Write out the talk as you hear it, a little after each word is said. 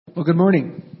Well, good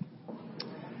morning.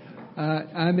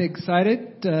 I'm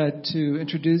excited to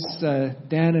introduce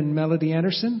Dan and Melody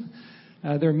Anderson.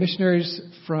 They're missionaries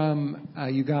from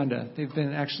Uganda. They've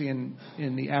been actually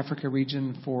in the Africa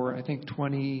region for, I think, a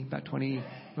little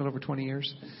over 20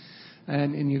 years.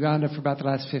 And in Uganda for about the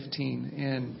last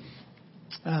 15.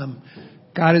 And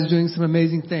God is doing some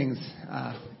amazing things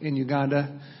in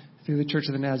Uganda through the Church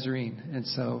of the Nazarene. And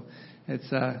so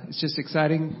it's just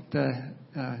exciting to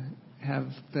have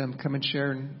them come and share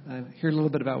and hear a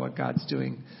little bit about what God's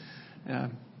doing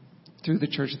through the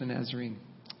Church of the Nazarene.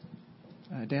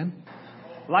 Dan?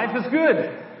 Life is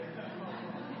good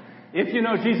if you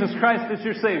know Jesus Christ as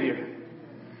your Savior.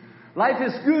 Life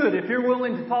is good if you're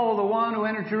willing to follow the one who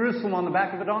entered Jerusalem on the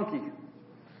back of a donkey.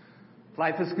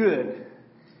 Life is good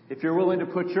if you're willing to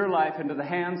put your life into the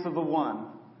hands of the one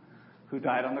who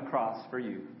died on the cross for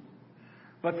you.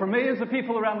 But for millions of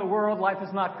people around the world, life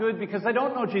is not good because they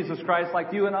don't know Jesus Christ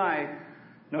like you and I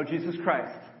know Jesus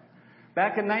Christ.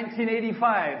 Back in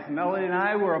 1985, Melody and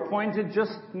I were appointed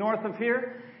just north of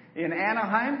here in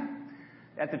Anaheim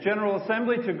at the General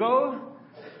Assembly to go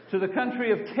to the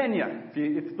country of Kenya.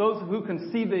 If those who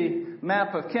can see the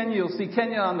map of Kenya, you'll see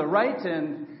Kenya on the right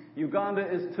and Uganda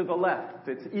is to the left.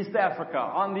 It's East Africa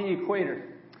on the equator.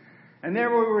 And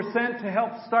there we were sent to help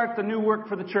start the new work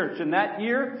for the church. And that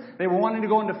year, they were wanting to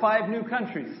go into 5 new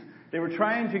countries. They were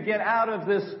trying to get out of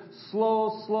this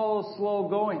slow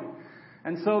going.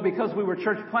 And so because we were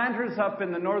church planters up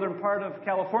in the northern part of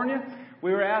California,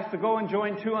 we were asked to go and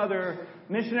join 2 other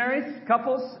missionaries,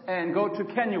 couples, and go to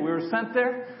Kenya. We were sent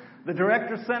there. The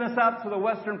director sent us out to the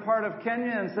western part of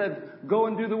Kenya and said, go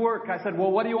and do the work. I said,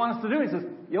 well, what do you want us to do? He says,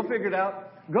 you'll figure it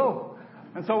out. Go.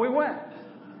 And so we went.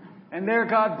 And there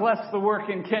God blessed the work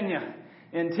in Kenya.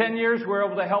 In 10 years, we were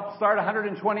able to help start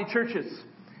 120 churches.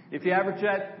 If you average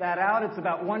that out, it's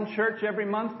about 1 church every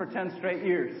month for 10 straight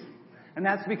years. And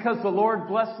that's because the Lord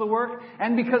blessed the work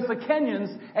and because the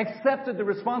Kenyans accepted the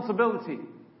responsibility.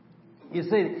 You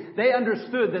see, they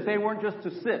understood that they weren't just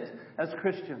to sit as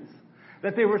Christians,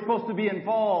 that they were supposed to be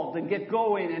involved and get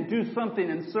going and do something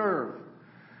and serve.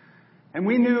 And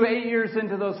we knew 8 years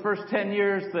into those first 10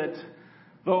 years that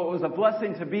though it was a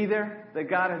blessing to be there, that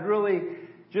God had really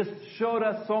just showed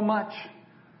us so much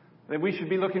that we should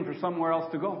be looking for somewhere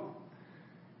else to go.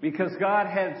 Because God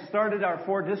had started our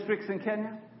 4 districts in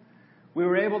Kenya. We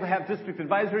were able to have district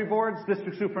advisory boards,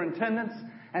 district superintendents,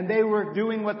 and they were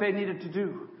doing what they needed to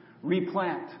do.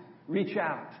 Replant, reach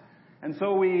out. And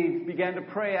so we began to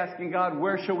pray, asking God,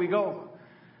 where shall we go?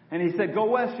 And He said, go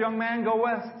west, young man, go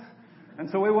west.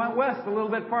 And so we went west a little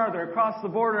bit farther, across the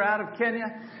border out of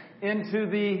Kenya, into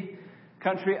the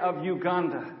country of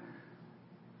Uganda.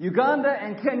 Uganda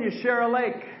and Kenya share a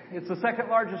lake. It's the 2nd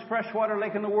largest freshwater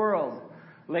lake in the world,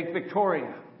 Lake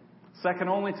Victoria, second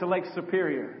only to Lake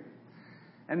Superior.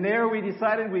 And there we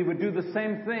decided we would do the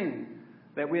same thing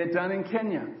that we had done in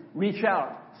Kenya. Reach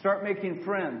out, start making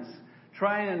friends,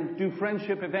 try and do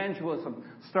friendship evangelism,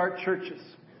 start churches.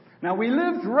 Now we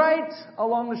lived right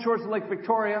along the shores of Lake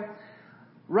Victoria,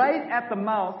 right at the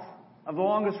mouth of the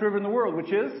longest river in the world,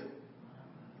 which is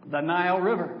the Nile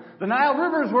River. The Nile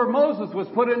River is where Moses was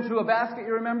put into a basket,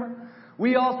 you remember?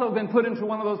 We also have been put into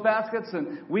one of those baskets,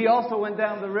 and we also went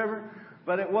down the river,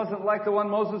 but it wasn't like the one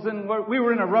Moses in. We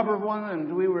were in a rubber one,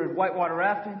 and we were whitewater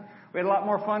rafting. We had a lot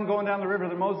more fun going down the river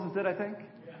than Moses did, I think.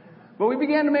 But we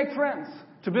began to make friends,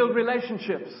 to build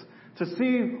relationships, to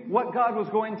see what God was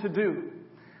going to do.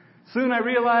 Soon I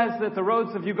realized that the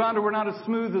roads of Uganda were not as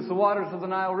smooth as the waters of the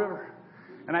Nile River.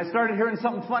 And I started hearing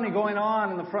something funny going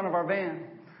on in the front of our van.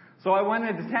 So I went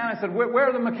into town. I said, where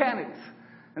are the mechanics?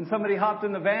 And somebody hopped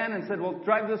in the van and said, well,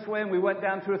 drive this way. And we went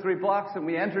down 2 or 3 blocks and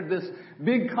we entered this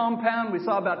big compound. We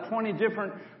saw about 20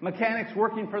 different mechanics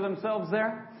working for themselves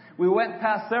there. We went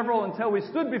past several until we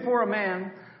stood before a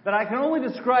man that I can only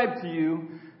describe to you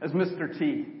as Mr.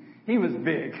 T. He was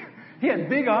big. He had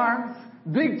big arms,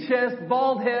 big chest,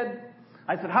 bald head.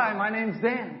 I said, hi, my name's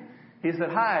Dan. He said,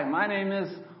 hi, my name is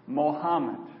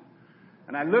Mohammed.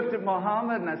 And I looked at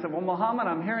Mohammed and I said, well, Mohammed,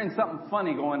 I'm hearing something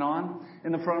funny going on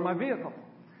in the front of my vehicle.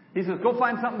 He says, go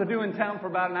find something to do in town for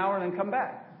about an hour and then come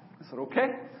back. I said,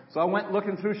 okay. So I went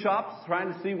looking through shops,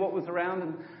 trying to see what was around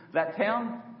in that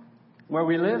town where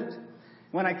we lived.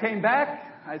 When I came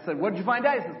back, I said, what did you find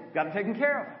out? He said, got it taken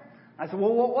care of. I said,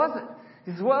 well, what was it?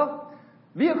 He says, well,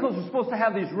 vehicles are supposed to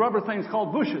have these rubber things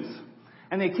called bushes,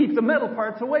 and they keep the metal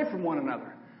parts away from one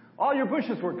another. All your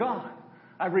bushes were gone.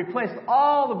 I've replaced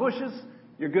all the bushes.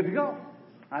 You're good to go.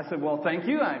 I said, well, thank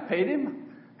you. I paid him,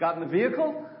 got in the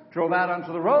vehicle, drove out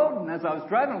onto the road, and as I was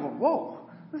driving, I go, whoa,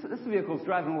 this vehicle's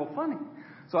driving a little funny.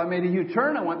 So I made a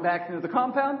U-turn. I went back into the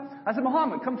compound. I said,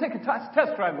 Muhammad, come take a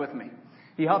test drive with me.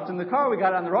 He hopped in the car. We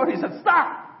got on the road. He said,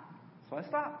 stop. So I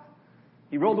stopped.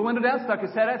 He rolled the window down, stuck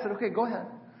his head out. I said, okay, go ahead.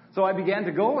 So I began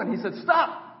to go, and he said,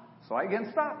 stop. So I again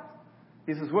stopped.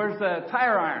 He says, where's the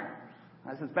tire iron?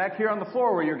 I said, back here on the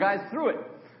floor where your guys threw it.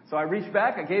 So I reached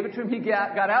back. I gave it to him. He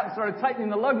got out and started tightening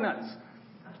the lug nuts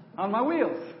on my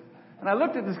wheels. And I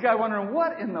looked at this guy wondering,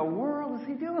 what in the world is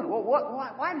he doing? Well,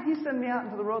 why did he send me out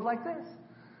into the road like this?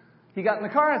 He got in the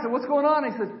car. I said, what's going on?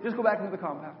 He said, just go back into the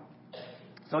compound.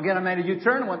 So again, I made a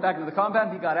U-turn and went back into the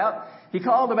compound. He got out. He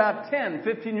called about 10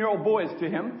 15-year-old boys to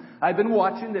him. I'd been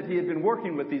watching that he had been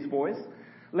working with these boys.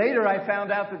 Later, I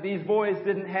found out that these boys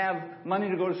didn't have money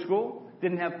to go to school,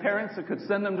 didn't have parents that could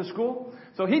send them to school.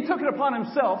 So he took it upon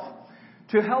himself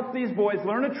to help these boys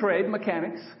learn a trade,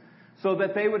 mechanics, so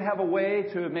that they would have a way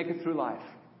to make it through life.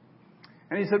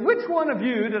 And he said, which one of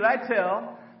you did I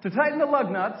tell to tighten the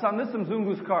lug nuts on this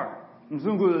Mzungu's car?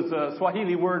 Mzungu is a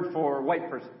Swahili word for white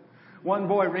person. One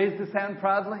boy raised his hand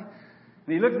proudly,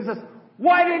 and he looked and says,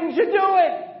 why didn't you do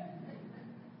it?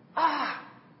 Ah,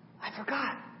 I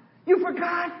forgot. You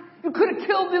forgot? You could have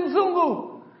killed the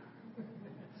Mzungu.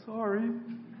 Sorry.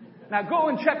 Now go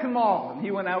and check them all. And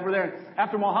he went over there.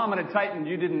 After Muhammad had tightened,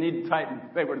 you didn't need to tighten.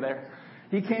 They were there.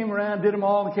 He came around, did them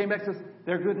all, and came back and says,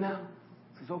 they're good now.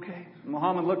 He says, okay. And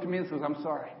Muhammad looked at me and says, I'm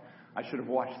sorry. I should have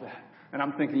watched that. And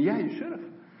I'm thinking, yeah, you should have.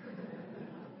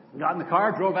 Got in the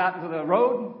car, drove out into the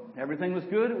road. Everything was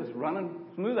good. It was running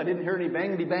smooth. I didn't hear any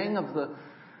bangity-bang of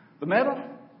the metal.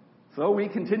 So we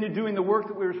continued doing the work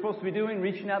that we were supposed to be doing,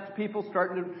 reaching out to people,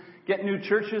 starting to get new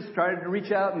churches, starting to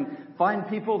reach out and find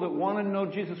people that wanted to know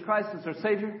Jesus Christ as their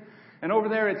Savior. And over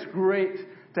there, it's great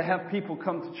to have people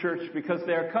come to church because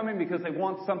they are coming because they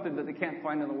want something that they can't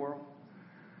find in the world.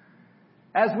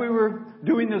 As we were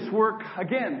doing this work,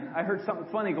 again, I heard something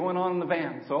funny going on in the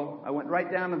van. So I went right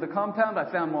down to the compound.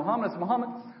 I found Muhammad. I said, Muhammad,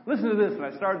 listen to this. And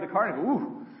I started the car and I go,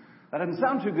 ooh, that doesn't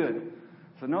sound too good.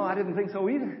 I said, no, I didn't think so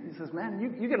either. He says, man,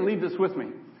 you got to leave this with me.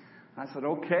 I said,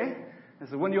 okay. I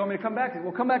said, when do you want me to come back? He said,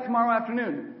 well, come back tomorrow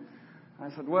afternoon.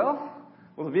 I said, well,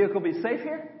 will the vehicle be safe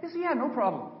here? He said, yeah, no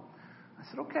problem. I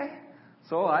said, okay.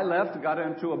 So I left, got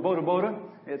into a Boda Boda.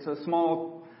 It's a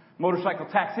small motorcycle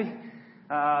taxi.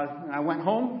 I went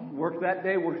home, worked that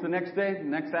day, worked the next day. The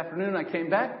next afternoon I came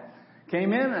back,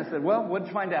 came in, and I said, well, what did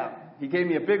you find out? He gave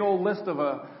me a big old list of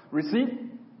a receipt,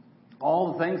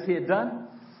 all the things he had done.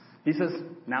 He says,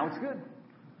 now it's good.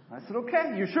 I said,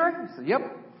 okay, you sure? He said, yep.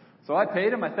 So I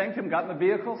paid him, I thanked him, got in the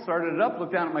vehicle, started it up,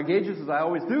 looked down at my gauges as I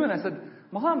always do, and I said,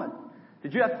 Muhammad,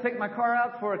 did you have to take my car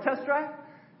out for a test drive?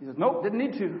 He says, nope, didn't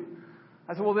need to.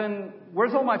 I said, well then,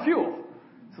 where's all my fuel?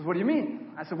 He says, what do you mean?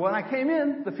 I said, when I came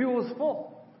in, the fuel was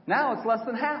full. Now it's less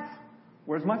than half.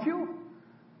 Where's my fuel?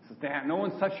 He says, Dan, no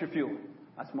one's touched your fuel.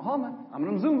 I said, Muhammad, I'm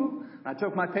an Mzungu. And I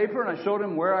took my paper and I showed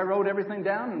him where I wrote everything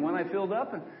down and when I filled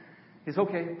up. And he said,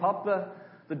 okay, pop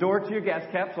the door to your gas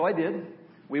cap. So I did.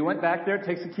 We went back there,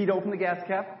 takes the key to open the gas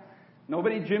cap.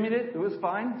 Nobody jimmied it. It was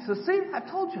fine. He says, see, I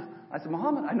told you. I said,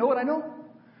 Muhammad, I know what I know.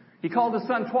 He called his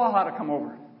son Twaha to come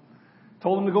over.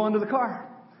 Told him to go into the car.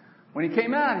 When he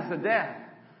came out, he said, Dad,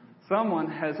 someone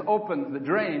has opened the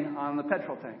drain on the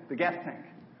petrol tank, the gas tank.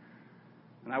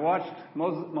 And I watched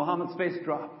Muhammad's face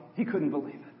drop. He couldn't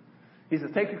believe it. He says,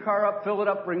 take your car up, fill it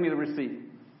up, bring me the receipt.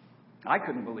 I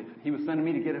couldn't believe it. He was sending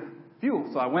me to get a fuel.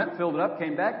 So I went, filled it up,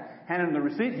 came back, handed him the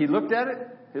receipt. He looked at it.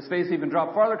 His face even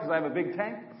dropped farther because I have a big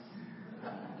tank.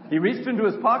 He reached into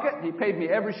his pocket. He paid me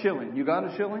every shilling,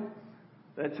 Uganda shilling,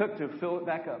 that it took to fill it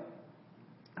back up.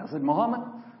 I said, Muhammad,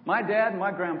 my dad and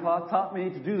my grandpa taught me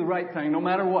to do the right thing no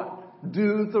matter what.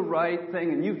 Do the right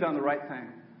thing, and you've done the right thing.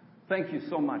 Thank you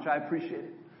so much. I appreciate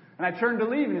it. And I turned to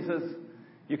leave, and he says,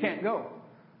 you can't go.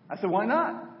 I said, why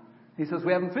not? He says,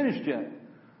 we haven't finished yet.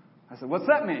 I said, what's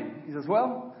that mean? He says,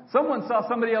 well, someone saw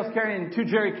somebody else carrying 2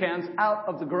 jerry cans out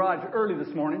of the garage early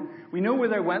this morning. We knew where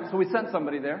they went, so we sent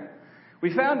somebody there.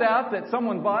 We found out that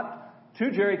someone bought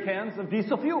 2 jerry cans of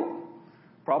diesel fuel.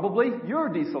 Probably your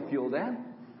diesel fuel, Dan.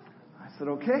 I said,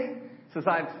 okay. He says,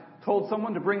 I've told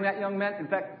someone to bring that young man. In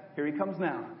fact, here he comes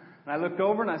now. And I looked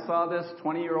over and I saw this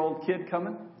 20-year-old kid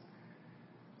coming.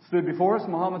 Stood before us.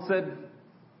 Muhammad said,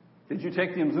 did you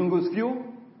take the Mzungu's fuel?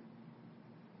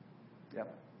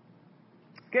 Yep.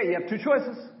 Okay, you have 2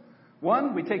 choices.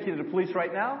 1, we take you to the police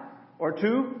right now. Or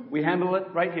 2, we handle it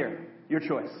right here. Your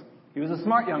choice. He was a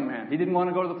smart young man. He didn't want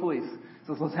to go to the police. He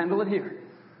says, let's handle it here.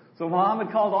 So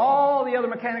Muhammad called all the other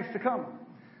mechanics to come.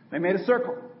 They made a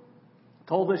circle.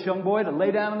 Told this young boy to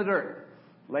lay down in the dirt.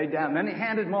 Laid down. Then he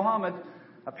handed Muhammad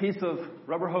a piece of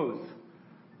rubber hose.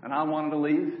 And I wanted to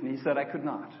leave, and he said I could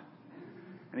not.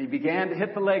 And he began to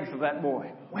hit the legs of that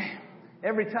boy. Wham!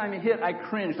 Every time he hit, I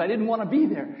cringed. I didn't want to be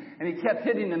there. And he kept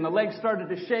hitting, and the legs started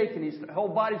to shake, and his whole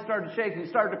body started to shake, and he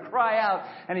started to cry out,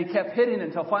 and he kept hitting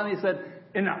until finally he said,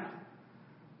 enough.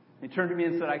 He turned to me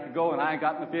and said I could go, and I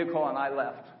got in the vehicle, and I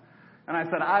left. And I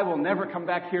said, I will never come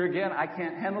back here again. I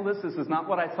can't handle this. This is not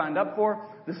what I signed up for.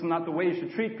 This is not the way you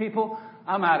should treat people.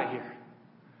 I'm out of here.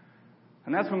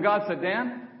 And that's when God said,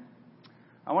 Dan,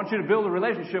 I want you to build a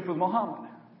relationship with Muhammad.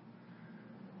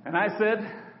 And I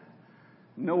said,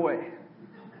 no way.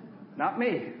 Not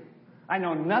me. I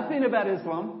know nothing about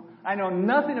Islam. I know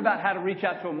nothing about how to reach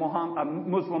out to a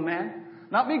Muslim man.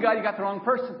 Not me, God. You got the wrong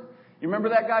person. You remember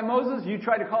that guy Moses? You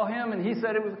tried to call him and he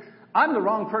said it was, I'm the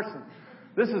wrong person.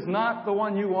 This is not the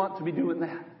one you want to be doing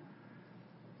that.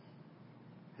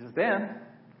 He says, Dan,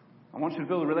 I want you to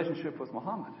build a relationship with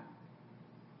Muhammad.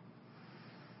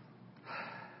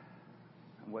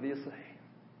 And what do you say?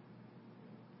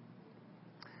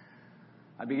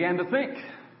 I began to think,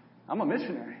 I'm a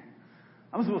missionary.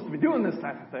 I'm supposed to be doing this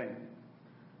type of thing.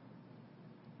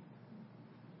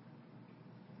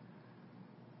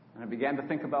 And I began to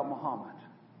think about Muhammad,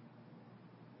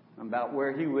 about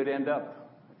where he would end up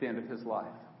at the end of his life.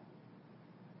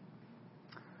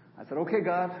 I said, okay,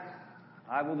 God,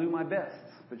 I will do my best,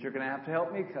 but you're going to have to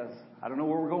help me because I don't know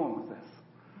where we're going with this.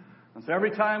 And so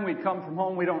every time we'd come from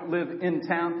home, we don't live in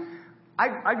town.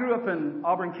 I grew up in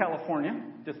Auburn, California,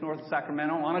 just north of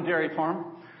Sacramento, on a dairy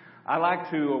farm. I like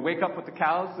to wake up with the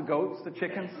cows, the goats, the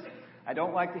chickens. I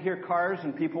don't like to hear cars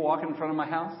and people walking in front of my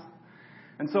house.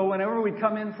 And so whenever we'd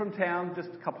come in from town, just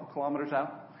a couple kilometers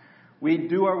out, we'd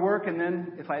do our work, and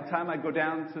then if I had time, I'd go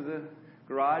down to the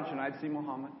garage and I'd see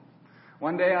Muhammad.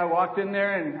 One day I walked in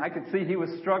there and I could see he was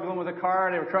struggling with a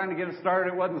car. They were trying to get it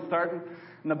started. It wasn't starting.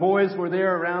 And the boys were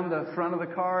there around the front of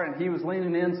the car and he was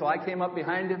leaning in, so I came up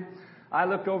behind him. I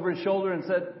looked over his shoulder and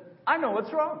said, I know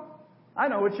what's wrong. I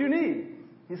know what you need.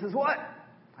 He says, what?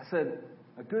 I said,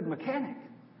 a good mechanic.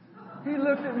 He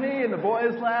looked at me and the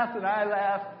boys laughed and I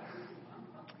laughed.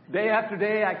 Day after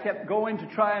day, I kept going to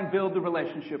try and build the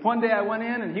relationship. One day I went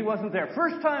in and he wasn't there.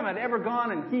 First time I'd ever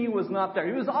gone and he was not there.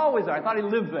 He was always there. I thought he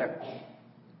lived there.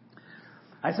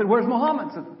 I said, where's Muhammad?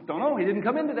 I said, don't know. He didn't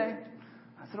come in today.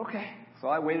 I said, okay. So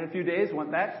I waited a few days,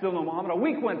 went back, still no Muhammad. A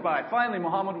week went by. Finally,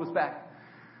 Muhammad was back.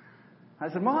 I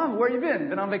said, Mom, where you been?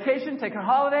 Been on vacation? Taking a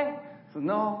holiday? I said,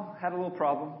 no, had a little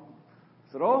problem.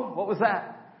 I said, oh, what was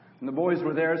that? And the boys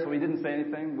were there, so he didn't say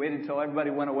anything. Waited until everybody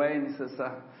went away, and he says,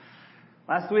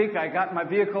 last week I got in my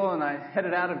vehicle and I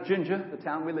headed out of Jinja, the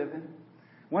town we live in.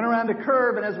 Went around a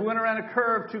curve, and as we went around a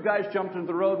curve, two guys jumped into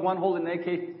the road, one holding an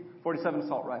AK-47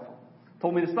 assault rifle.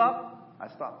 Told me to stop, I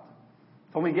stopped.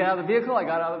 Told me to get out of the vehicle, I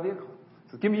got out of the vehicle.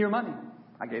 He says, give me your money.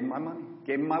 I gave him my money,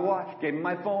 gave him my watch, gave him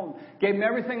my phone, gave him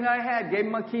everything that I had, gave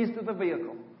him my keys to the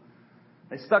vehicle.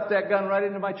 They stuck that gun right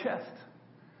into my chest.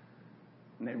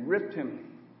 And they ripped him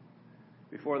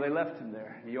before they left him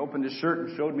there. He opened his shirt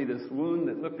and showed me this wound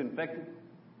that looked infected.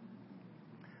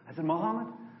 I said, Muhammad,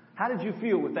 how did you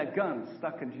feel with that gun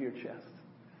stuck into your chest?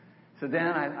 He said,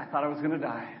 Dan, I thought I was going to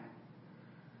die.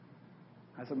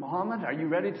 I said, Muhammad, are you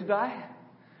ready to die?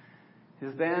 He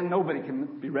says, Dan, nobody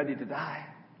can be ready to die.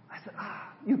 I said,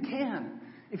 you can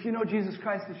if you know Jesus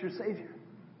Christ is your Savior.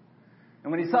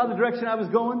 And when he saw the direction I was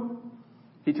going,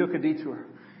 he took a detour.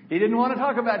 He didn't want to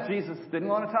talk about Jesus, didn't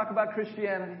want to talk about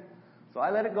Christianity. So I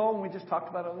let it go and we just talked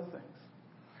about other things.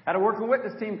 Had a working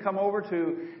witness team come over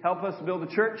to help us build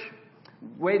a church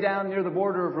way down near the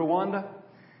border of Rwanda.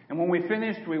 And when we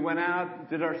finished, we went out,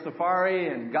 did our safari,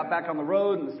 and got back on the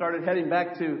road and started heading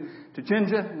back to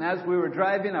Jinja. And as we were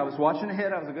driving, I was watching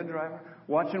ahead. I was a good driver.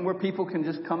 Watching where people can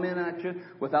just come in at you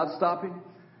without stopping.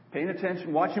 Paying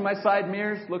attention. Watching my side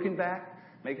mirrors, looking back.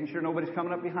 Making sure nobody's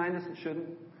coming up behind us that shouldn't.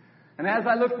 And as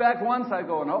I looked back once, I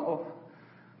go, uh-oh.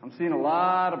 I'm seeing a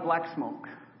lot of black smoke.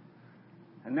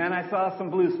 And then I saw some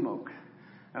blue smoke.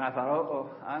 And I thought, uh-oh,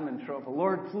 I'm in trouble.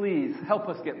 Lord, please help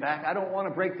us get back. I don't want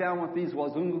to break down with these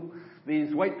Wazungu,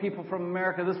 these white people from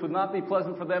America. This would not be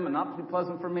pleasant for them and not be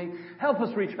pleasant for me. Help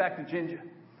us reach back to Jinja.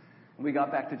 And we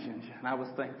got back to Jinja. And I was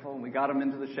thankful. And we got them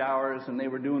into the showers. And they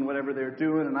were doing whatever they were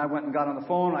doing. And I went and got on the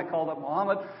phone. I called up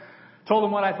Muhammad. Told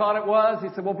him what I thought it was.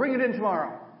 He said, well, bring it in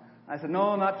tomorrow. I said,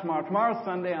 no, not tomorrow. Tomorrow's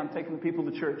Sunday. I'm taking the people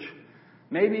to church.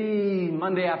 Maybe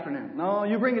Monday afternoon. No,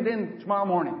 you bring it in tomorrow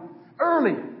morning.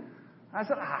 Early. I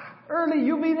said, early,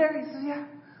 you be there? He says, yeah.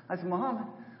 I said, Muhammad,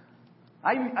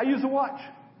 I use a watch.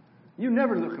 You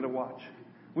never look at a watch.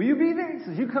 Will you be there? He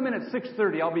says, you come in at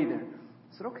 6:30, I'll be there.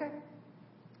 I said, okay.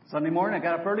 Sunday morning, I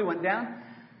got up early, went down.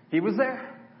 He was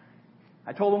there.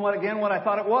 I told him what I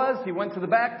thought it was. He went to the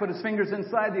back, put his fingers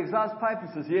inside the exhaust pipe and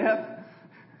says, yeah,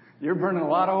 you're burning a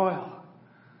lot of oil.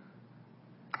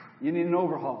 You need an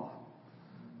overhaul.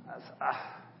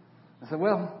 I said,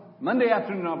 well, Monday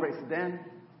afternoon I'll break. He said, Dan,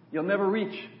 you'll never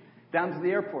reach down to the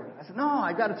airport. I said, no,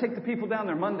 I got to take the people down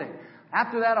there Monday.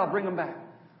 After that, I'll bring them back.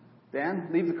 Dan,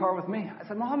 leave the car with me. I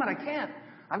said, Muhammad, I can't.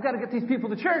 I've got to get these people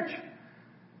to church.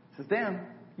 He says, Dan,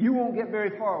 you won't get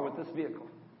very far with this vehicle.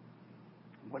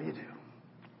 What do you do?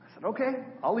 I said, okay,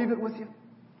 I'll leave it with you.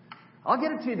 I'll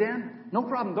get it to you, Dan. No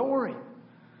problem. Don't worry.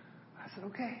 I said,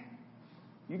 okay.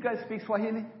 You guys speak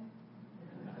Swahili?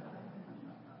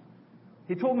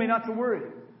 He told me not to worry.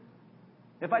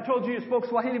 If I told you you spoke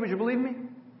Swahili, would you believe me?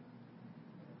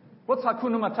 What's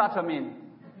Hakuna Matata mean?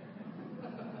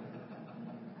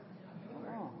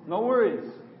 Oh, no worries.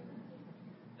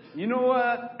 You know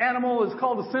what animal is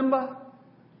called a Simba?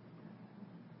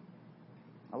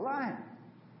 A lion.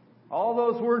 All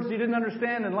those words you didn't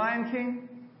understand in Lion King,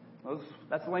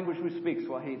 that's the language we speak,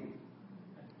 Swahili.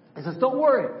 He says, don't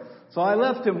worry. So I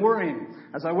left him worrying.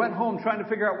 As I went home trying to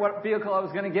figure out what vehicle I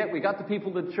was going to get, we got the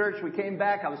people to church. We came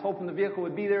back. I was hoping the vehicle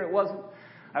would be there. It wasn't.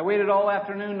 I waited all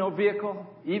afternoon, no vehicle.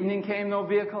 Evening came, no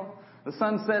vehicle. The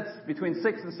sun sets between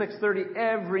 6 and 6:30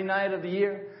 every night of the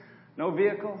year. No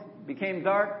vehicle. Became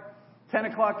dark. 10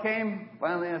 o'clock came.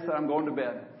 Finally, I said, I'm going to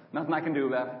bed. Nothing I can do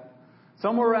about it.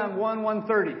 Somewhere around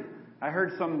 1:30, I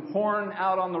heard some horn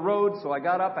out on the road. So I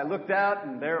got up, I looked out,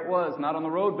 and there it was. Not on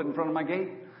the road, but in front of my gate.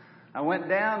 I went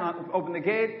down, opened the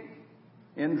gate.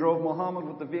 In drove Muhammad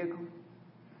with the vehicle.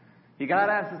 He got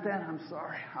out and says, Dan, I'm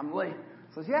sorry, I'm late.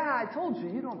 He says, yeah, I told you,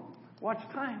 you don't watch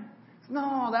time. He says,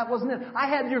 no, that wasn't it. I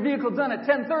had your vehicle done at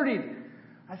 10:30.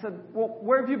 I said, well,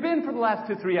 where have you been for the last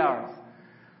 2-3 hours?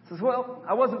 He says, well,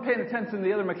 I wasn't paying attention to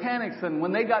the other mechanics, and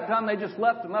when they got done, they just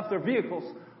left their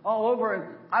vehicles all over,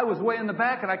 and I was way in the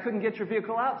back, and I couldn't get your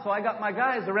vehicle out, so I got my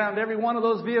guys around every one of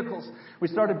those vehicles. We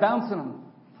started bouncing them.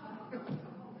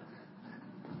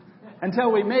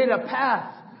 Until we made a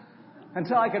path.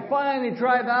 Until I could finally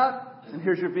drive out, and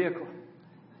here's your vehicle.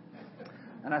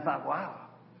 And I thought, wow,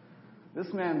 this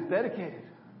man's dedicated.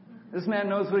 This man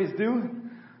knows what he's doing.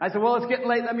 I said, well, it's getting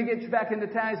late. Let me get you back into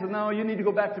town. He said, no, you need to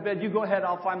go back to bed. You go ahead.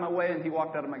 I'll find my way. And he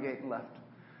walked out of my gate and left.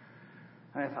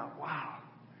 And I thought, wow.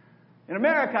 In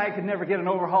America, I could never get an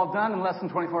overhaul done in less than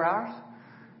 24 hours.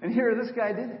 And here, this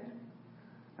guy did it.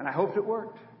 And I hoped it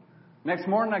worked. Next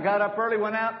morning, I got up early,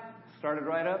 went out, started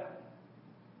right up.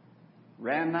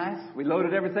 Ran nice. We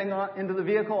loaded everything into the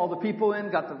vehicle, all the people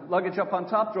in, got the luggage up on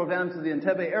top, drove down to the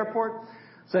Entebbe airport,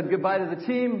 said goodbye to the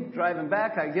team, driving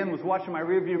back. I again was watching my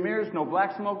rearview mirrors, no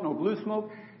black smoke, no blue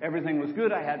smoke. Everything was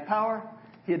good. I had power.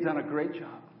 He had done a great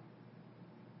job.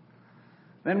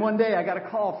 Then one day I got a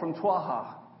call from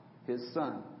Twaha, his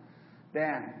son.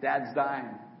 Dan, Dad's dying.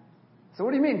 So what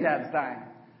do you mean Dad's dying?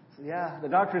 I said, yeah, the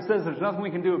doctor says there's nothing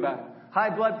we can do about it. High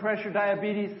blood pressure,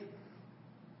 diabetes.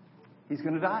 He's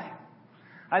going to die.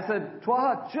 I said,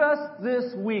 Twaha, just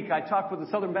this week I talked with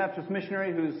a Southern Baptist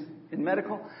missionary who's in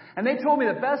medical, and they told me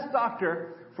the best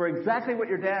doctor for exactly what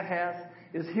your dad has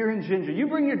is here in Jinja. You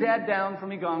bring your dad down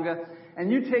from Uganda, and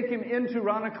you take him into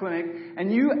Rana Clinic, and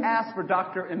you ask for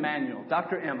Dr. Emmanuel,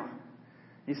 Dr. Emma.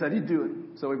 He said he'd do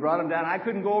it. So we brought him down. I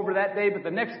couldn't go over that day, but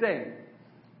the next day,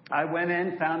 I went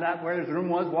in, found out where his room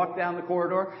was, walked down the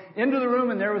corridor, into the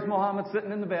room, and there was Muhammad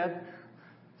sitting in the bed,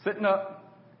 sitting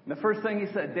up. And the first thing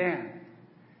he said, Dan,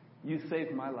 you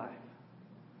saved my life.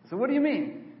 So what do you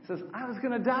mean? He says, I was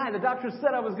going to die. The doctor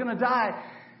said I was going to die.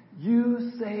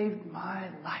 You saved my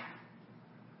life.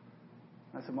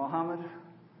 I said, Muhammad,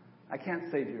 I can't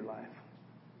save your life.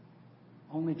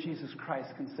 Only Jesus Christ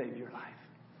can save your life.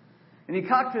 And he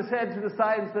cocked his head to the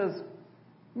side and says,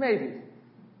 maybe.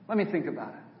 Let me think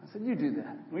about it. I said, you do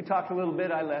that. We talked a little bit.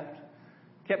 I left.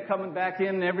 Kept coming back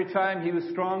in every time. He was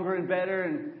stronger and better,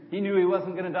 and he knew he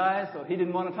wasn't going to die, so he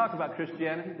didn't want to talk about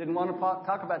Christianity, didn't want to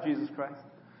talk about Jesus Christ.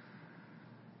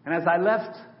 And as I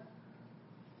left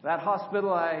that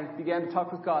hospital, I began to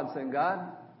talk with God, saying, God,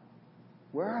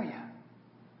 where are you?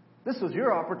 This was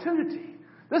your opportunity.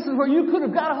 This is where you could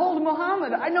have got a hold of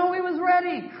Muhammad. I know he was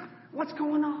ready. What's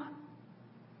going on?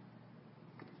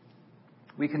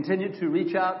 We continued to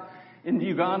reach out into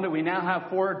Uganda. We now have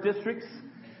 4 districts.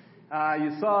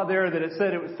 You saw there that it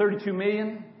said it was 32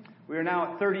 million. We are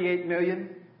now at 38 million.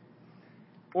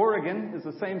 Oregon is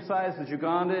the same size as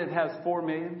Uganda. It has 4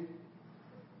 million.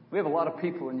 We have a lot of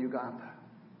people in Uganda.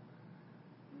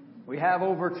 We have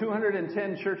over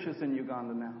 210 churches in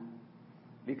Uganda now.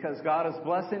 Because God is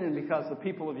blessing and because the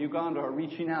people of Uganda are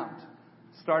reaching out,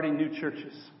 starting new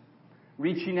churches,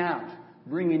 reaching out,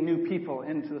 bringing new people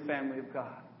into the family of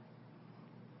God.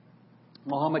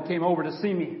 Muhammad came over to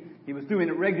see me. He was doing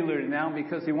it regularly now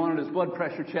because he wanted his blood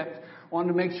pressure checked, wanted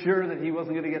to make sure that he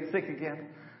wasn't going to get sick again.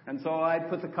 And so I'd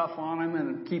put the cuff on him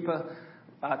and keep a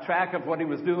track of what he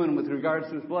was doing with regards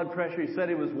to his blood pressure. He said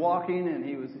he was walking and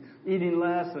he was eating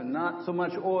less and not so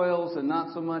much oils and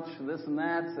not so much this and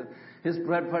that. So his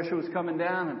blood pressure was coming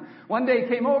down. And one day he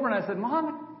came over and I said,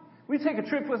 Muhammad, will you take a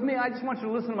trip with me? I just want you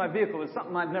to listen to my vehicle. It's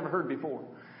something I've never heard before.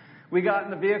 We got in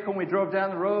the vehicle and we drove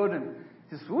down the road and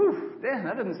he said, whew, Dan,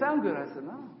 that doesn't sound good. I said,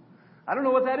 no, I don't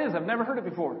know what that is. I've never heard it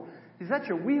before. He said, that's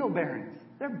your wheel bearings.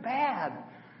 They're bad.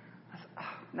 I said,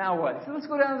 now what? He said, let's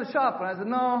go down to the shop. And I said,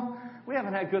 no, we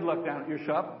haven't had good luck down at your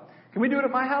shop. Can we do it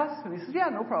at my house? And he said, yeah,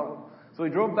 no problem. So we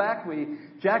drove back. We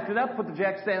jacked it up, put the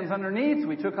jack stands underneath.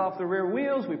 We took off the rear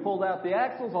wheels. We pulled out the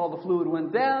axles. All the fluid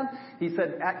went down. He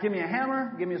said, give me a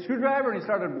hammer, give me a screwdriver. And he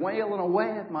started wailing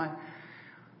away at my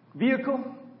vehicle.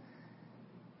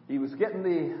 He was getting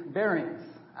the bearings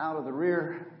out of the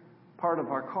rear part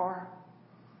of our car.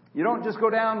 You don't just go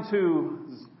down to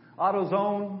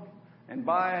AutoZone and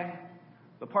buy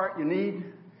the part you need.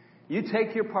 You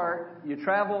take your part, you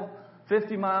travel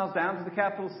 50 miles down to the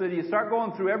capital city, you start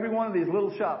going through every one of these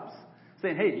little shops,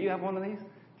 saying, hey, do you have one of these?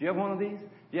 Do you have one of these?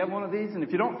 Do you have one of these? And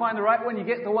if you don't find the right one, you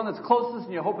get the one that's closest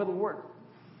and you hope it'll work.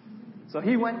 So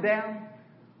he went down,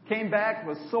 came back,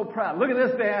 was so proud. Look at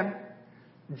this, Dan.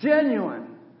 Genuine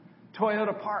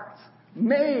Toyota parts.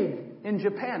 Made in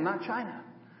Japan, not China.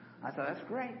 I thought, that's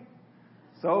great.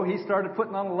 So he started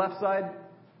putting on the left side.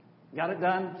 Got it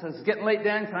done. Says, it's getting late,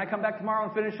 Dan. Can I come back tomorrow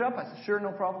and finish up? I said, sure,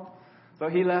 no problem. So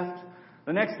he left.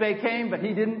 The next day came, but he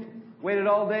didn't. Waited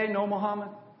all day, no Muhammad.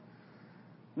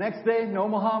 Next day, no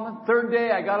Muhammad. Third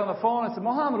day, I got on the phone. I said,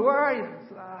 Muhammad, where are you? I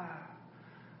said,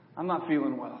 I'm not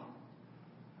feeling well.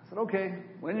 I said, okay,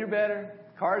 when you're better.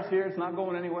 Car's here. It's not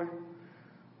going anywhere.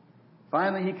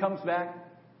 Finally, he comes back.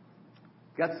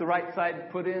 Gets the right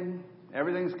side put in.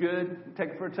 Everything's good. Take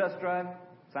it for a test drive.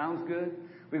 Sounds good.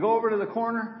 We go over to the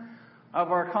corner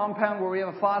of our compound where we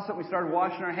have a faucet. We started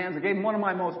washing our hands. I gave him one of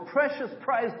my most precious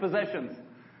prized possessions,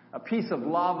 a piece of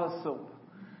lava soap.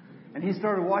 And he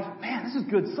started washing. Man, this is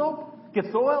good soap. Gets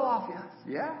the oil off you. I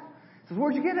said, yeah. He says,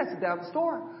 where'd you get it? I said, down at the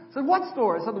store. I said, what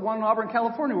store? I said, the one in Auburn,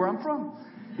 California, where I'm from.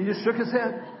 He just shook his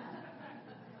head.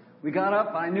 We got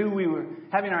up. I knew we were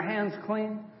having our hands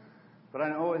clean, but I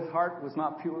know his heart was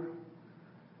not pure.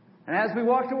 And as we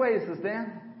walked away, he says,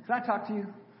 Dan, can I talk to you?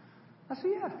 I said,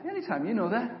 yeah, anytime. You know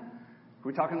that.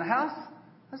 Can we talk in the house?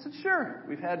 I said, sure.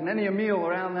 We've had many a meal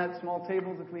around that small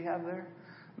table that we have there.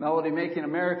 Melody making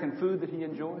American food that he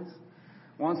enjoys.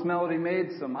 Once Melody made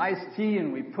some iced tea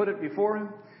and we put it before him.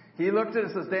 He looked at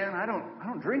it and says, Dan, I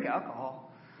don't drink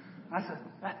alcohol. I said,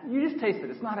 you just taste it.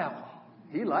 It's not alcohol.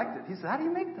 He liked it. He said, how do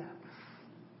you make that?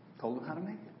 Told him how to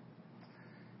make it.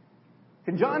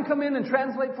 Can John come in and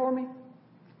translate for me?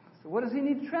 So what does he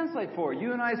need to translate for?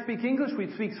 You and I speak English.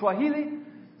 We speak Swahili.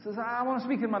 He says, I want to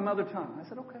speak in my mother tongue. I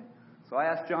said, okay. So I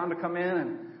asked John to come in,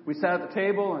 and we sat at the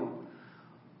table, and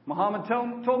Muhammad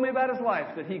told me about his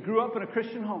life, that he grew up in a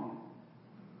Christian home.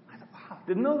 I thought, wow,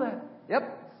 didn't know that.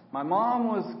 Yep. My mom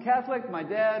was Catholic. My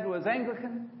dad was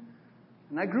Anglican.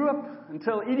 And I grew up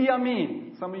until Idi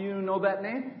Amin. Some of you know that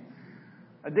name.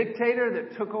 A dictator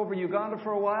that took over Uganda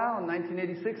for a while. In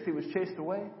 1986, he was chased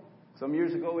away. Some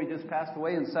years ago, he just passed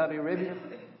away in Saudi Arabia.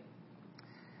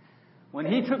 When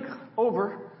he took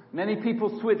over, many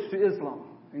people switched to Islam,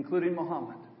 including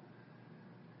Muhammad.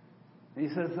 And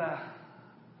he says,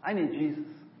 I need Jesus.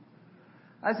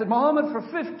 I said, Muhammad, for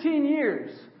 15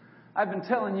 years, I've been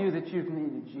telling you that you've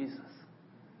needed Jesus.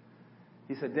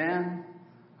 He said, Dan,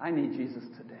 I need Jesus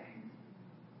today.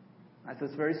 I said,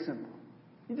 it's very simple.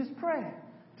 You just pray.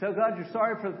 Tell God you're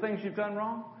sorry for the things you've done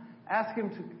wrong. Ask Him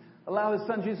to allow His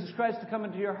Son, Jesus Christ, to come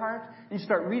into your heart. And you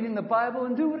start reading the Bible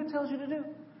and do what it tells you to do.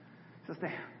 He says,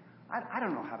 Dan, I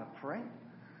don't know how to pray.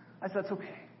 I said, that's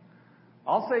okay.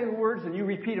 I'll say the words and you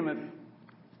repeat them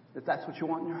if that's what you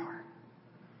want in your heart.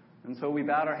 And so we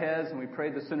bowed our heads and we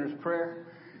prayed the sinner's prayer.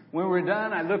 When we were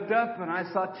done, I looked up and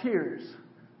I saw tears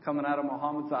coming out of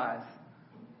Muhammad's eyes.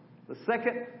 The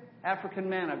second African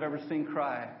man I've ever seen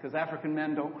cry, because African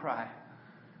men don't cry.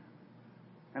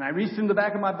 And I reached in the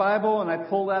back of my Bible and I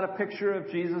pulled out a picture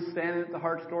of Jesus standing at the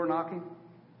heart's door knocking.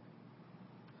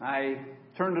 I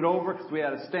turned it over because we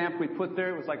had a stamp we put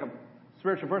there. It was like a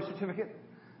spiritual birth certificate.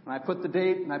 And I put the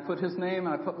date and I put his name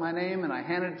and I put my name and I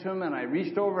handed it to him and I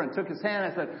reached over and took his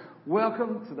hand. I said,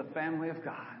 welcome to the family of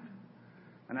God.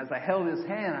 And as I held his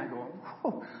hand, I go,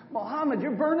 whoa, Muhammad,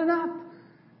 you're burning up.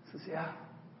 He says, yeah,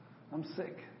 I'm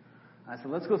sick. I said,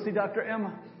 let's go see Dr.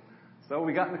 Emma. So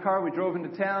we got in the car, we drove into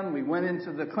town, we went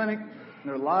into the clinic, and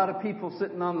there were a lot of people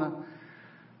sitting on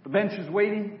the benches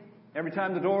waiting. Every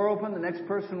time the door opened, the next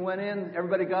person went in,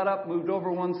 everybody got up, moved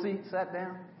over one seat, sat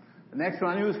down. The next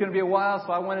one I knew it was going to be a while,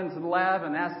 so I went into the lab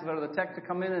and asked the tech to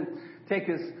come in and take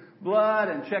his blood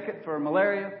and check it for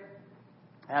malaria.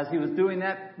 As he was doing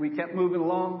that, we kept moving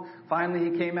along.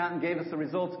 Finally, he came out and gave us the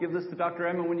results. Give this to Dr.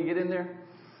 Emma when you get in there.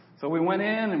 So we went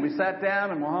in and we sat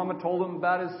down, and Muhammad told him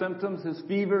about his symptoms, his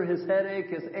fever, his headache,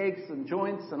 his aches and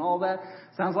joints and all that.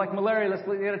 Sounds like malaria. Let's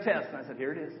get a test. And I said,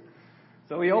 here it is.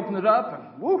 So he opened it up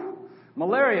and whoo,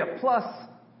 malaria plus.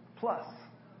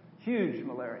 Huge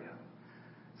malaria.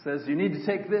 Says, you need to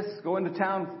take this, go into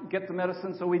town, get the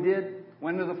medicine. So we did.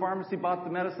 Went to the pharmacy, bought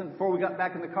the medicine. Before we got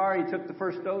back in the car, he took the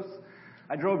first dose.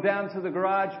 I drove down to the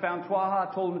garage, found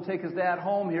Twaha, told him to take his dad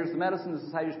home. Here's the medicine. This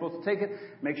is how you're supposed to take it.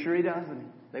 Make sure he does.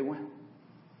 And they went.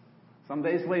 Some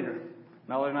days later,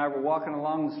 Melody and I were walking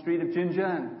along the street of Jinja,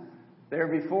 and there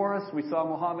before us, we saw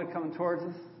Muhammad coming towards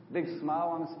us, big smile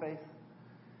on his face.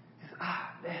 He said,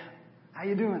 Dan, how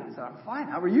you doing? I said, I'm fine.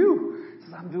 How are you? He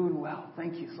says, I'm doing well.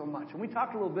 Thank you so much. And we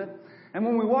talked a little bit. And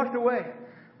when we walked away,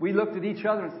 we looked at each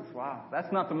other and said, wow,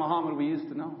 that's not the Muhammad we used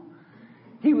to know.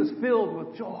 He was filled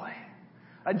with joy.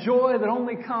 A joy that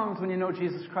only comes when you know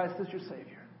Jesus Christ is your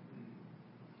Savior.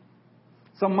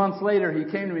 Some months later, he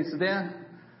came to me and said, Dan,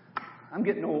 I'm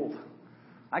getting old.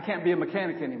 I can't be a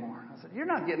mechanic anymore. I said, you're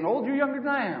not getting old. You're younger than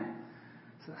I am.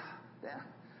 He said, Dan,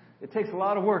 it takes a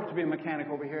lot of work to be a mechanic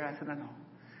over here. I said, I know.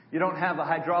 You don't have the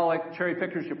hydraulic cherry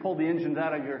pickers you pull the engines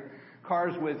out of your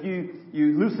cars with. You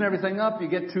loosen everything up. You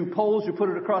get 2 poles. You put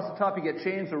it across the top. You get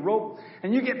chains or rope.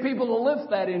 And you get people to lift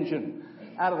that engine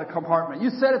out of the compartment. You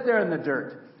set it there in the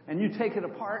dirt. And you take it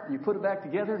apart and you put it back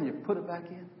together and you put it back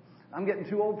in. I'm getting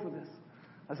too old for this.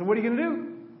 I said, what are you going to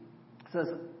do? He says,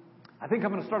 I think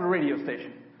I'm going to start a radio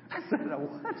station. I said,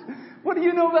 what? What do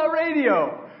you know about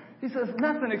radio? He says,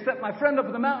 nothing except my friend up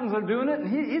in the mountains are doing it and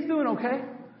he's doing okay.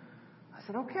 I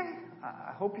said, okay.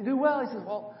 I hope you do well. He says,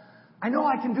 well, I know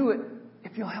I can do it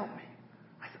if you'll help me.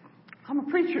 I said, I'm a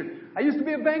preacher. I used to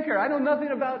be a banker. I know nothing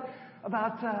about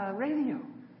radio.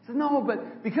 He said, no,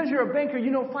 but because you're a banker, you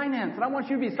know finance. And I want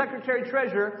you to be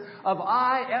secretary-treasurer of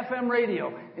IFM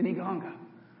Radio in Uganda.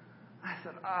 I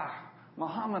said,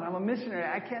 Muhammad, I'm a missionary.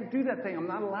 I can't do that thing. I'm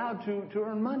not allowed to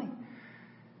earn money.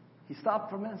 He stopped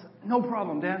for a minute and said, no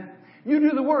problem, Dan. You do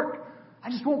the work. I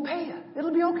just won't pay you.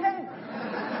 It'll be okay.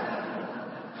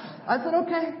 I said,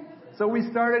 okay. So we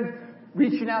started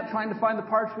reaching out, trying to find the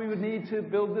parts we would need to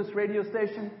build this radio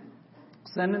station,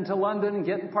 sending to London and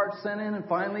getting parts sent in. And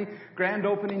finally, grand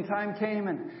opening time came,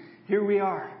 and here we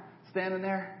are, standing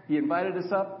there. He invited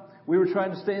us up. We were trying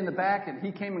to stay in the back, and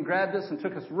he came and grabbed us and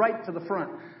took us right to the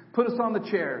front, put us on the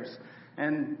chairs.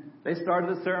 And they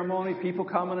started the ceremony, people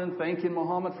coming and thanking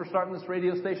Muhammad for starting this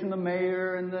radio station, the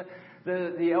mayor and the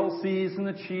LCs and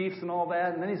the chiefs and all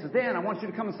that. And then he says, Dan, I want you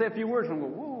to come and say a few words. And I go,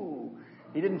 whoa.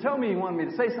 He didn't tell me he wanted me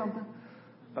to say something,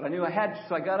 but I knew I had to,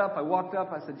 so I got up, I walked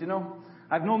up, I said, you know,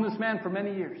 I've known this man for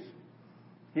many years.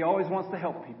 He always wants to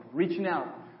help people, reaching out.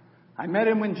 I met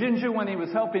him in Jinja when he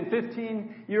was helping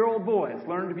 15-year-old boys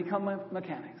learn to become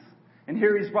mechanics. And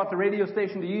here he's brought the radio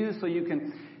station to you so you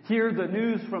can hear the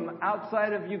news from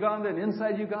outside of Uganda and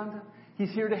inside Uganda.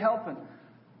 He's here to help, and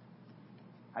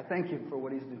I thank him for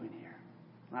what he's doing here.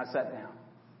 And I sat down.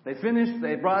 They finished.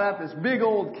 They brought out this big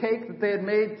old cake that they had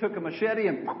made, took a machete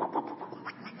and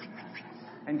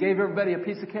gave everybody a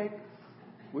piece of cake.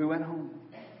 We went home.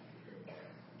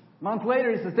 A month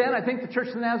later, he says, Dan, I think the Church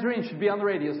of the Nazarene should be on the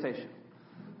radio station.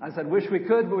 I said, wish we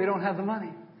could, but we don't have the money.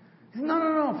 He said,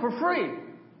 no, for free.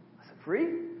 I said, free?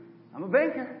 I'm a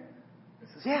banker.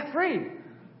 He says, yeah, free.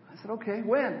 I said, okay,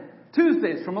 when?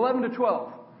 Tuesdays from 11 to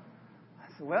 12.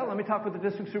 I said, well, let me talk with the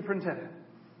district superintendent.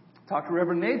 Talked to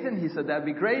Reverend Nathan. He said, that'd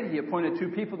be great. He appointed 2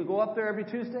 people to go up there every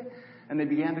Tuesday, and they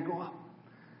began to go up.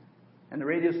 And the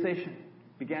radio station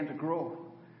began to grow,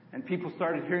 and people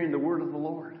started hearing the word of the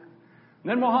Lord. And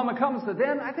then Muhammad comes and said,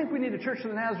 Dan, I think we need a Church of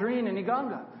the Nazarene in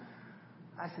Uganda.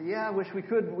 I said, yeah, I wish we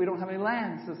could, but we don't have any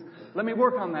land. He says, let me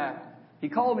work on that. He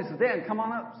called me and said, Dan, come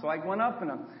on up. So I went up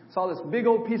and I saw this big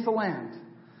old piece of land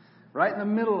right in the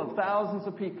middle of thousands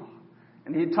of people.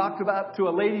 And he had talked about to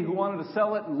a lady who wanted to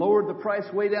sell it and lowered the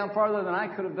price way down farther than I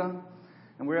could have done.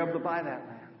 And we were able to buy that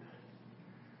land.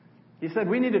 He said,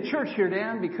 we need a church here,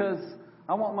 Dan, because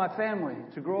I want my family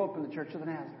to grow up in the Church of the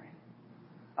Nazarene.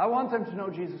 I want them to know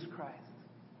Jesus Christ.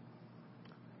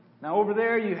 Now, over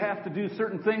there, you have to do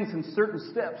certain things in certain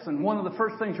steps. And one of the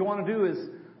first things you want to do is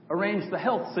arrange the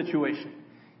health situation.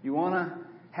 You want to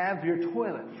have your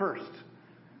toilet first.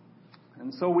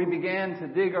 And so we began to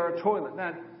dig our toilet.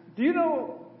 Now, do you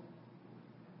know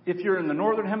if you're in the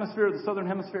northern hemisphere or the southern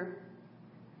hemisphere?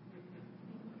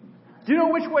 Do you know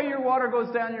which way your water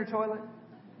goes down your toilet?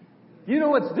 Do you know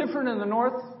what's different in the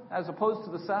north as opposed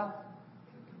to the south?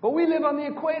 But we live on the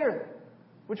equator.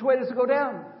 Which way does it go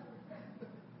down?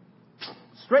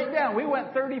 Straight down. We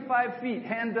went 35 feet,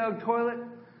 hand-dug toilet.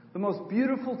 The most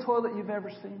beautiful toilet you've ever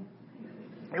seen.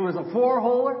 It was a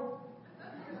 4-holer.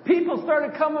 People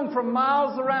started coming from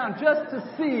miles around just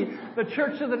to see the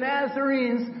Church of the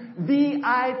Nazarenes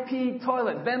VIP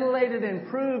toilet, ventilated,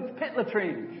 improved pit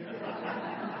latrine.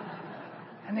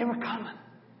 And they were coming.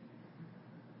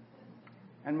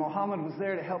 And Muhammad was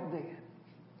there to help dig it.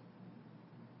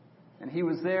 And he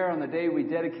was there on the day we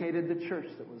dedicated the church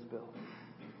that was built.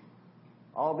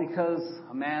 All because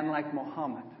a man like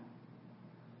Muhammad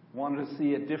wanted to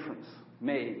see a difference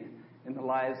made in the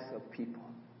lives of people.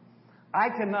 I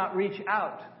cannot reach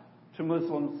out to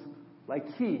Muslims like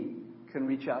he can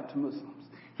reach out to Muslims.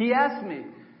 He asked me,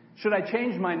 should I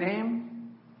change my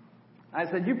name? I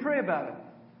said, you pray about it.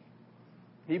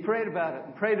 He prayed about it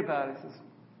and prayed about it. He says,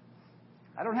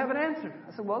 I don't have an answer.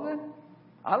 I said, well then,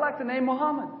 I like the name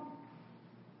Muhammad.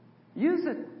 Use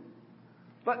it.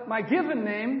 But my given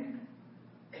name,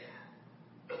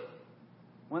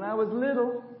 when I was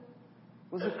little,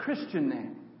 was a Christian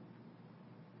name.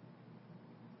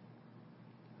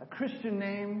 A Christian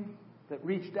name that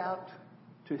reached out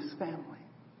to his family.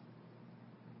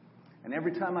 And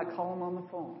every time I call him on the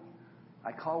phone,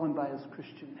 I call him by his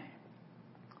Christian name.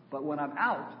 But when I'm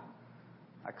out,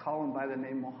 I call him by the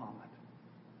name Muhammad.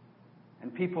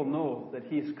 And people know that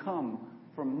he's come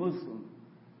from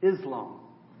Islam,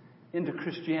 into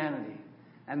Christianity.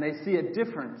 And they see a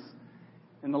difference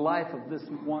in the life of this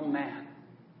one man.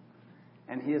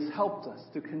 And he has helped us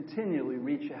to continually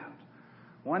reach out.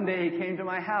 One day he came to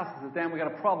my house and said, Dan, we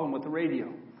got a problem with the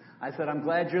radio. I said, I'm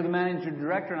glad you're the managing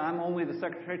director and I'm only the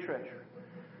secretary-treasurer.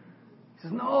 He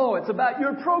says, no, it's about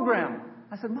your program.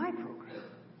 I said, my program?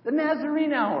 The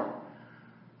Nazarene Hour.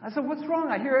 I said, what's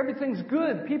wrong? I hear everything's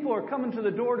good. People are coming to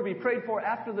the door to be prayed for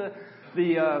after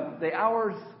the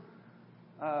hour's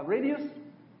radius.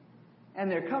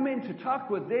 And they're coming to talk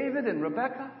with David and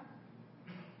Rebecca.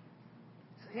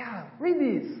 I said, yeah, read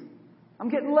these. I'm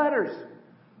getting letters.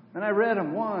 And I read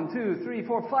them, 1, 2, 3,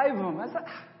 4, 5 of them. I said,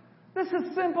 this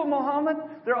is simple, Muhammad.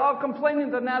 They're all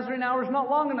complaining the Nazarene hour is not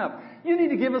long enough. You need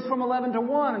to give us from 11 to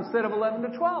 1 instead of 11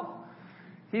 to 12.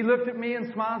 He looked at me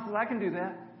and smiled and said, I can do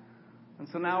that. And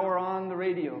so now we're on the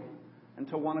radio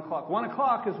until 1 o'clock. 1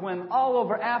 o'clock is when all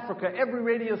over Africa, every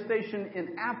radio station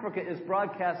in Africa is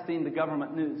broadcasting the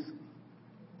government news.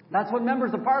 That's when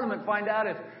members of parliament find out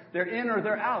if they're in or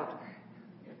they're out.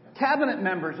 Cabinet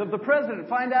members of the president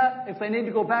find out if they need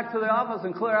to go back to the office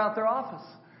and clear out their office.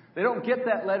 They don't get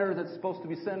that letter that's supposed to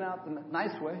be sent out the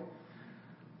nice way.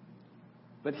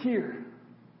 But here,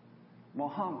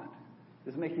 Muhammad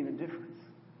is making a difference.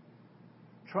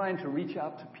 Trying to reach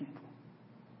out to people.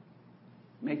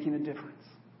 Making a difference.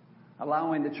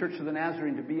 Allowing the Church of the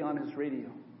Nazarene to be on his radio.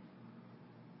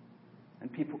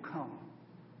 And people come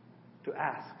to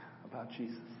ask about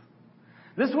Jesus.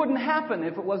 This wouldn't happen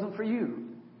if it wasn't for you.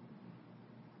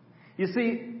 You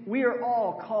see, we are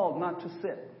all called not to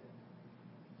sit.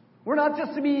 We're not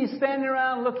just to be standing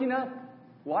around looking up.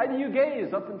 Why do you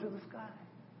gaze up into the sky?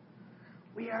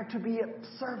 We are to be of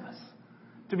service,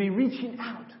 to be reaching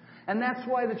out. And that's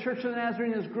why the Church of the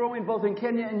Nazarene is growing both in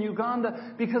Kenya and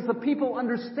Uganda, because the people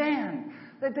understand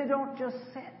that they don't just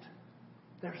sit.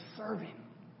 They're serving.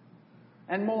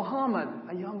 And Muhammad,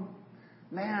 a young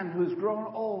man who's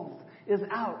grown old, is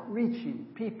out reaching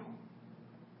people.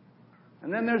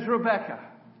 And then there's Rebecca.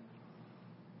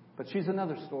 But she's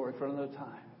another story for another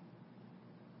time.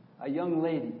 A young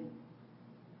lady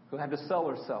who had to sell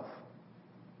herself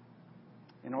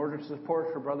in order to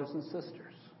support her brothers and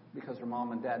sisters because her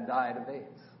mom and dad died of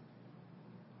AIDS.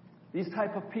 These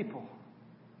type of people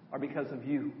are because of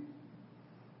you.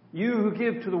 You who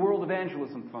give to the World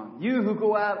Evangelism Fund. You who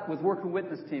go out with work and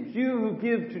witness teams. You who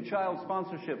give to child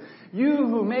sponsorship. You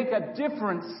who make a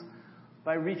difference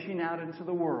by reaching out into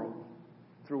the world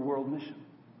through world mission.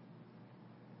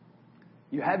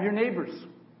 You have your neighbors.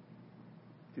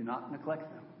 Do not neglect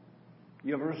them.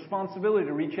 You have a responsibility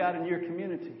to reach out in your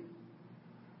community.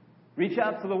 Reach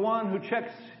out to the one who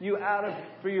checks you out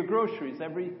for your groceries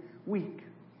every week.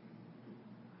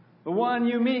 The one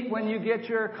you meet when you get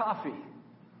your coffee.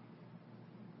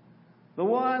 The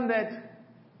one that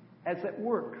is at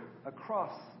work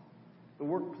across the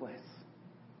workplace.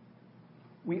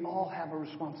 We all have a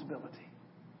responsibility.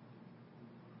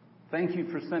 Thank you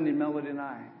for sending Melody and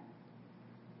I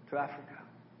to Africa.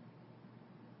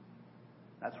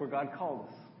 That's where God called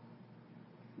us.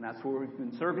 And that's where we've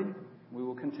been serving. We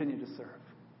will continue to serve.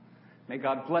 May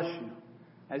God bless you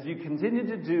as you continue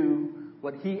to do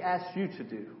what He asked you to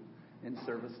do in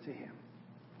service to Him.